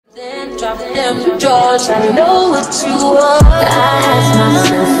drop them drawers, I know what you want. I ask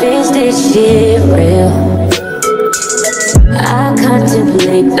myself, is this shit real? I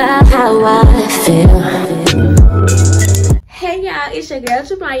contemplate about how I feel. Hey y'all, it's your girl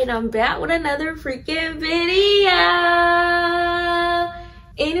𝚃𝚑𝚊𝚗 and I'm back with another freaking video.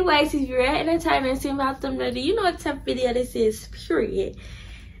 Anyways, if you're at the time and seeing about them, do you know what type of video this is, period.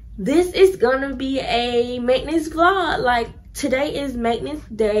 This is gonna be a maintenance vlog. Like, today is maintenance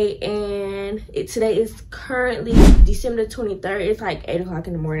day and today is currently December 23rd. It's like 8 o'clock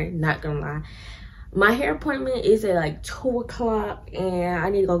in the morning, not gonna lie. My hair appointment is at like 2 o'clock and I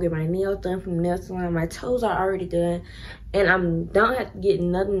need to go get my nails done from the nail salon. My toes are already done and I don't have to get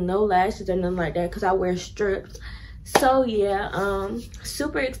nothing, no lashes or nothing like that because I wear strips. So yeah,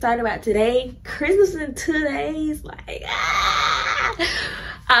 super excited about today. Christmas in 2 days, like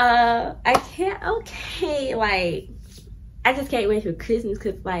I just can't wait for Christmas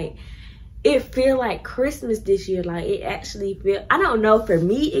because like it feel like Christmas this year. Like it actually feel, I don't know, for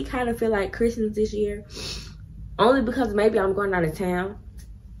me it kind of feel like Christmas this year, only because maybe I'm going out of town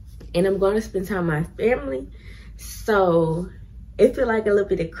and I'm going to spend time with my family, so it feel like a little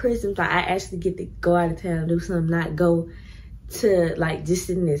bit of Christmas. Like I actually get to go out of town, do something, not go to like just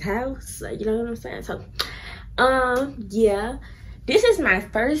sit in this house, like, you know what I'm saying? So yeah, this is my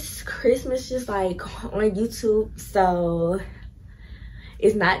first Christmas just like on YouTube, so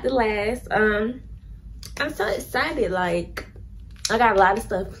it's not the last. I'm so excited. Like, I got a lot of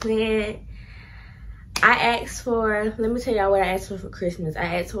stuff planned. I asked for, let me tell y'all what I asked for Christmas.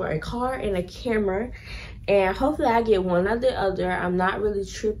 I asked for a car and a camera, and hopefully I get one or the other. I'm not really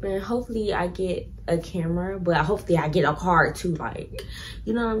tripping. Hopefully I get a camera, but hopefully I get a car too, like,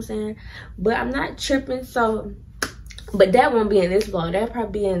 you know what I'm saying? But I'm not tripping, so, but that won't be in this vlog. That'll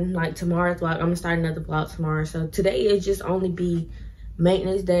probably be in like tomorrow's vlog. I'm gonna start another vlog tomorrow. So today is just only be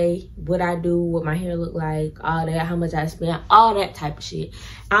maintenance day, what I do, what my hair look like, all that, how much I spend, all that type of shit.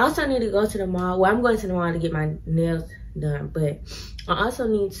 I also need to go to the mall. Well, I'm going to the mall to get my nails done, but I also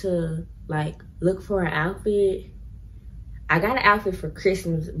need to like look for an outfit. I got an outfit for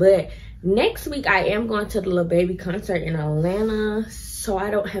Christmas, but next week I am going to the Lil Baby concert in Atlanta, so I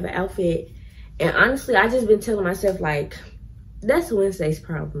don't have an outfit. And honestly, I just been telling myself like, that's Wednesday's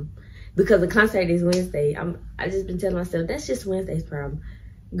problem. Because the concert is Wednesday. I just been telling myself, that's just Wednesday's problem.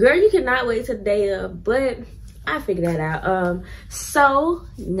 Girl, you cannot wait till the day of, but I figured that out. So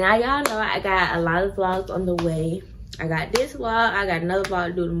now y'all know I got a lot of vlogs on the way. I got this vlog, I got another vlog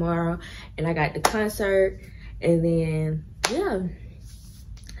to do tomorrow, and I got the concert, and then yeah.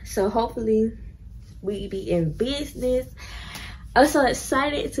 So hopefully we be in business. I'm so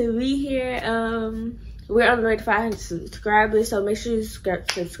excited to be here. We're on the way to 500 subscribers, so make sure you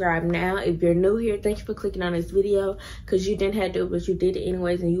subscribe now. If you're new here, thank you for clicking on this video, because you didn't have to do it, but you did it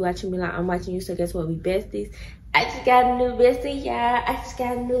anyways, and you watching me like I'm watching you, so guess what? We besties. I just got a new bestie, y'all. I just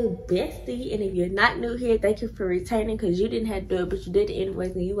got a new bestie, and if you're not new here, thank you for returning, because you didn't have to do it, but you did it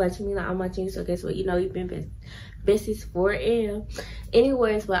anyways, and you watching me like I'm watching you, so guess what? You know you've been besties forever.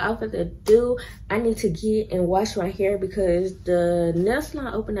 Anyways, without further ado, I need to get and wash my hair because the nail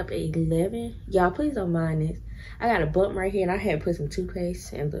salon opened up at 11. Y'all, please don't mind this. I got a bump right here and I had to put some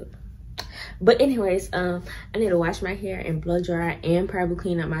toothpaste and look. But anyways, I need to wash my hair and blow dry and probably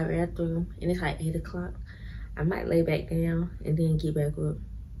clean up my bathroom. And it's like 8 o'clock. I might lay back down and then get back up.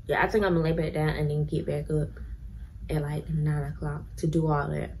 Yeah, I think I'm gonna lay back down and then get back up at like 9 o'clock to do all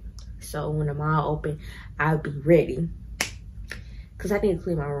that. So when the mall open, I'll be ready. Cause I need to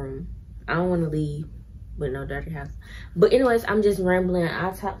clean my room. I don't want to leave with no dirty house. But anyways, I'm just rambling.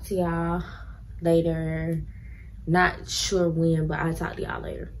 I'll talk to y'all later. Not sure when, but I'll talk to y'all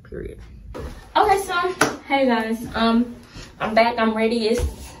later. Period. Okay, so hey guys, I'm back. I'm ready.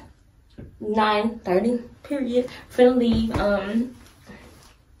 It's 9:30. Period. Finna leave.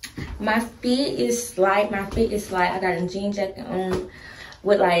 My fit is light. I got a jean jacket on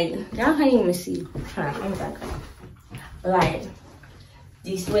with like, y'all can't even see. I'm back. Like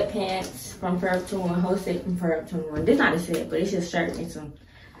these sweatpants from Forever 21, whole set from Forever 21. This not a set, but it's just shirt and some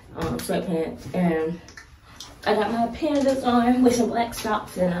sweatpants. And I got my pandas on with some black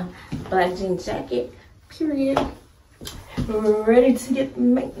socks and a black jean jacket. Period. We're ready to get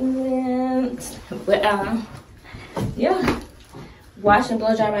maintenance. But yeah, wash and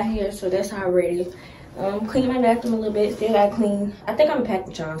blow dry my hair, so that's how I'm ready. Clean my bathroom a little bit. Still gotta clean. I think I'm gonna pack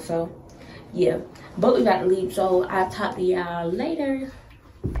with y'all, so yeah. But we gotta leave, so I'll talk to y'all later.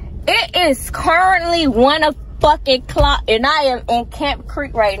 It is currently 1 o'clock and I am in Camp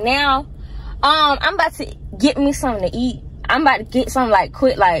Creek right now. I'm about to get me something to eat. I'm about to get something like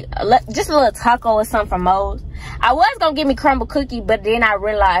quick, like just a little taco or something from Moe's. I was gonna give me crumble cookie, but then I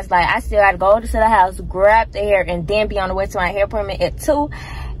realized like I still gotta go to the house, grab the hair, and then be on the way to my hair appointment at 2.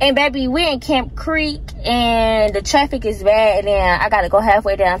 And baby, we're in Camp Creek and the traffic is bad, and then I gotta go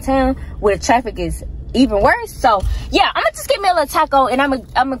halfway downtown where traffic is even worse. So yeah, I'm gonna just get me a little taco, and I'm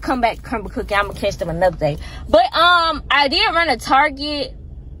gonna come back to crumble cookie. I'm gonna catch them another day. But I did run a Target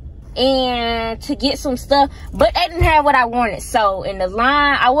and to get some stuff, but they didn't have what I wanted. So in the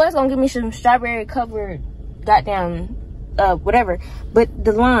line, I was gonna give me some strawberry covered goddamn whatever, but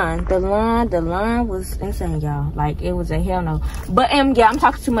the line was insane, y'all. Like, it was a hell no. But yeah, I'm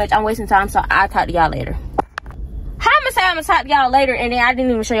talking too much, I'm wasting time, so I'll talk to y'all later. How I'm gonna say I'm gonna talk to y'all later, and then I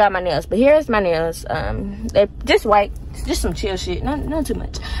didn't even show y'all my nails, but here's my nails. They're just white, just some chill shit, not too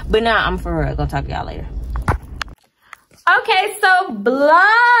much. But now I'm for real gonna talk to y'all later. Okay, so vlog,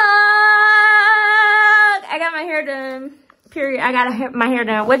 I got my hair done, period. I got my hair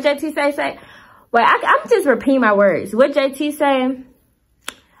done. What JT say? Wait, I'm just repeating my words. What JT say?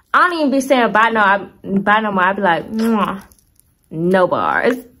 I don't even be saying bye no more. I be like, mwah, no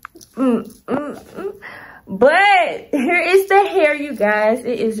bars. But here is the hair, you guys.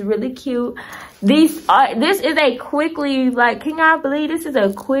 It is really cute. This is a quick weave. Like, can y'all believe this is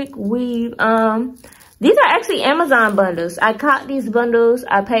a quick weave? These are actually Amazon bundles. I caught these bundles.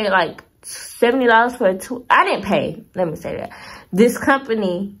 I paid like $70 for 2. I didn't pay. Let me say that. This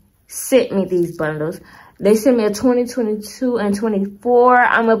company sent me these bundles. They sent me a 2022 and 24.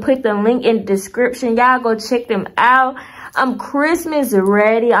 I'm gonna put the link in the description. Y'all go check them out. I'm Christmas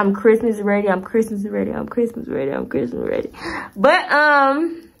ready. But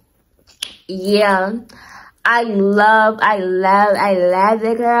yeah, I love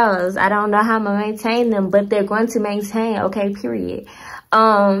the girls. I don't know how I'm gonna maintain them, but they're going to maintain, okay, period.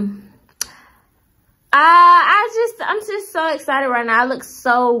 I'm just so excited right now. I look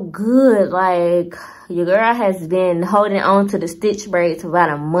so good. Like, your girl has been holding on to the stitch braids for about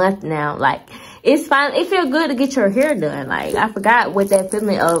a month now. Like, it's fine. It feels good to get your hair done. Like, I forgot what that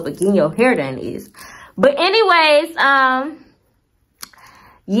feeling of getting your hair done is. But anyways,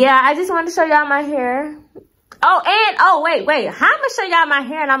 yeah, I just wanted to show y'all my hair. Wait. How I'm gonna show y'all my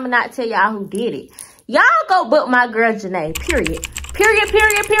hair and I'm gonna not tell y'all who did it? Y'all go book my girl Janae, period. Period.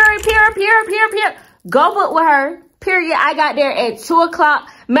 Go book with her, period. I got there at 2 o'clock.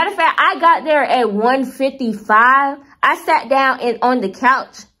 Matter of fact, I got there at 1:55. I sat down on the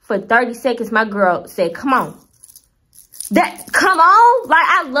couch for 30 seconds. My girl said, come on. Come on? Like,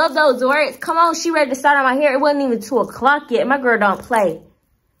 I love those words. Come on, she ready to start on my hair. It wasn't even 2 o'clock yet. My girl don't play.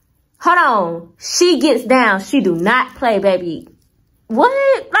 Hold on. She gets down. She do not play, baby. What?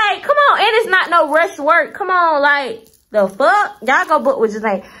 Like, come on. And it's not no rush work. Come on, like, the fuck? Y'all go book with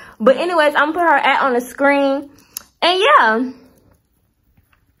Janae. But anyways, I'm gonna put her ad on the screen. And yeah,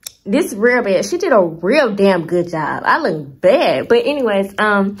 this real bad. She did a real damn good job. I look bad. But anyways,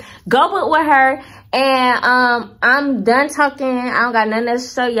 go book with her. And I'm done talking. I don't got nothing else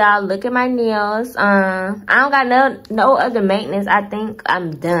to show y'all. Look at my nails. I don't got no other maintenance. I think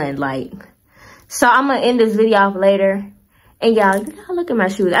I'm done. Like, so I'm gonna end this video off later. And y'all look at my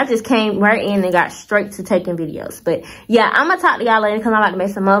shoes. I just came right in and got straight to taking videos. But yeah, I'm gonna talk to y'all later because I'm about to make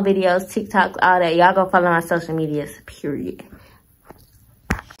some more videos, TikToks, all that. Y'all go follow my social medias, period.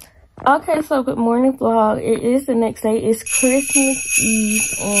 Okay, so good morning vlog. It is the next day. It's Christmas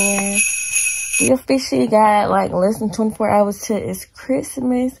Eve and we officially got like less than 24 hours till it's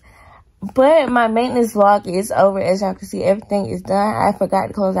Christmas. But my maintenance vlog is over. As y'all can see, everything is done. I forgot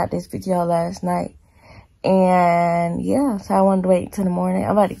to close out this video last night. And yeah, so I wanted to wait till the morning.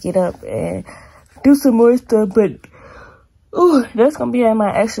 I'm about to get up and do some more stuff, but that's gonna be in my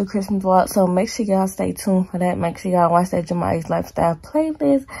actual Christmas vlog. So make sure y'all stay tuned for that. Make sure y'all watch that 𝑗𝒻𝒂𝒔 lifestyle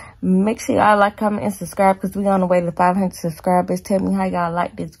playlist. Make sure y'all like, comment, and subscribe because we're on the way to 500 subscribers. Tell me how y'all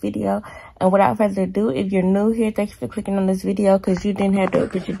like this video. And without further ado, if you're new here, thank you for clicking on this video because you didn't have to,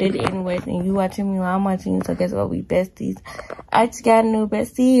 but you did it anyways. And you watching me while I'm watching you, so guess what? We besties. I just got a new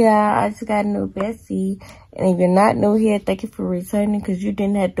bestie, y'all. I just got a new bestie. And if you're not new here, thank you for returning because you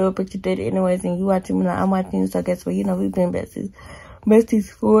didn't have to do it, but you did it anyways. And you watching me while I'm watching you, so guess what? You know, we've been besties. Besties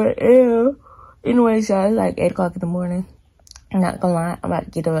forever. Anyways, y'all, it's like 8 o'clock in the morning. I'm not gonna lie, I'm about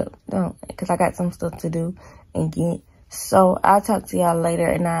to get up because I got some stuff to do and get. So I'll talk to y'all later,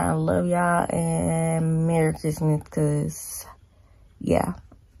 and I love y'all and Merry Christmas because, yeah,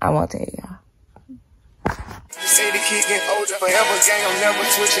 I won't tell y'all. Say the kid get older, forever gang, I'm never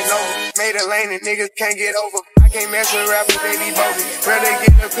switching over. Made a lane and niggas can't get over. I can't mess with rappers, they be bogus. Rather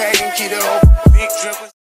get the pack and keep it over. Big dripper.